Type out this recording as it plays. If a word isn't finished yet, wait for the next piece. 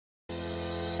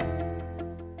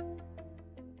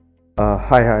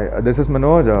Hi, this is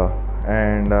Manoj,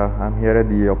 and I'm here at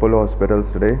the Apollo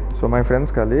hospitals today. So my friend's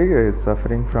colleague is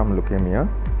suffering from leukemia,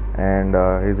 and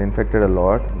he's infected a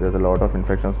lot. There's a lot of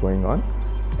infections going on,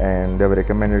 and they were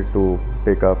recommended to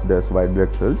pick up this white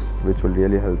blood cells, which will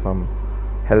really help him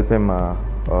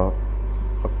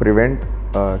prevent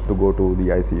to go to the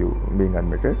ICU being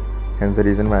admitted. Hence the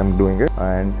reason why I'm doing it,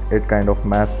 and it kind of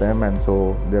matched them, and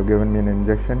so they've given me an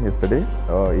injection yesterday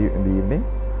in the evening.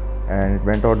 And it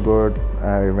went out good.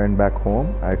 I went back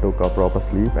home, I took a proper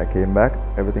sleep, I came back,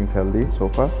 everything's healthy so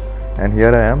far, and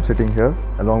here I am sitting here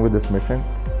along with this mission.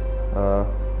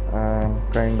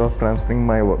 I'm kind of transferring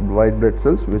my white blood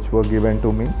cells which were given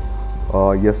to me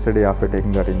yesterday after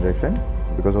taking that injection,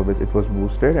 because of which it was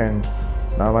boosted, and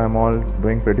now I'm all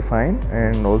doing pretty fine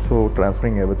and also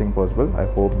transferring everything possible. I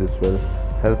hope this will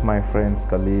help my friend's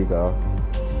colleague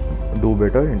do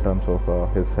better in terms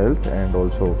of his health, and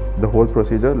also the whole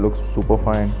procedure looks super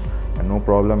fine and no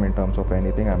problem in terms of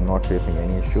anything. I'm not facing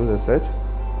any issues as such.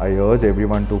 I urge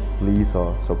everyone to please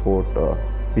support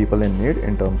people in need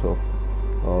in terms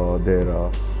of their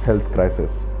health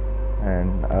crisis,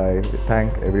 and I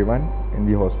thank everyone in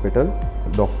the hospital,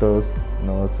 doctors,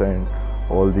 nurse, and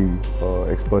all the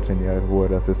experts in here who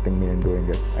are assisting me in doing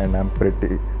it. And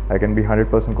I can be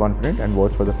 100% confident and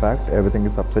vouch for the fact everything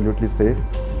is absolutely safe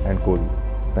and cool.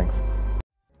 Thanks.